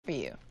for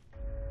you?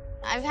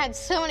 I've had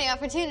so many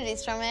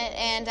opportunities from it,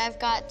 and I've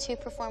got to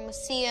perform with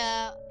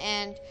SIA,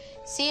 and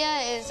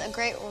SIA is a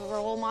great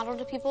role model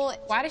to people.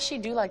 Why does she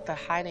do, like, the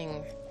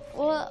hiding?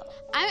 Well,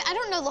 I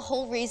don't know the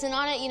whole reason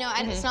on it, you know,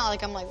 it's not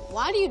like I'm like,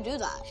 why do you do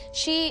that?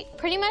 She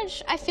pretty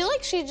much, I feel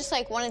like she just,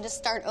 like, wanted to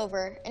start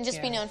over and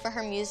just be known for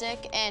her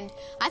music, and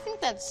I think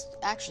that's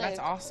actually... That's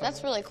awesome.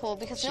 That's really cool,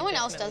 because no one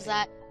else does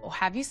that.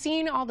 Have you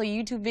seen all the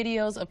YouTube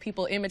videos of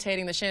people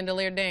imitating the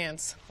Chandelier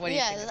dance? What do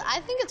you think? Yeah,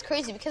 I think it's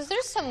crazy because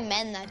there's some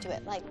men that do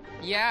it, like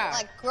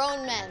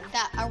grown men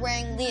that are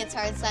wearing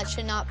leotards that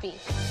should not be.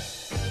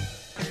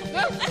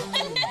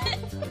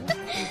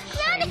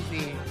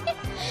 Crazy.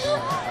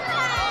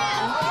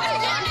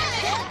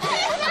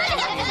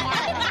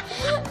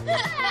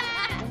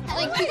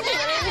 Like, people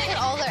literally put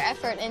all their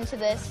effort into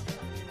this.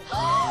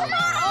 Oh my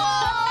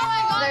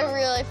God! They're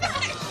really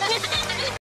fun.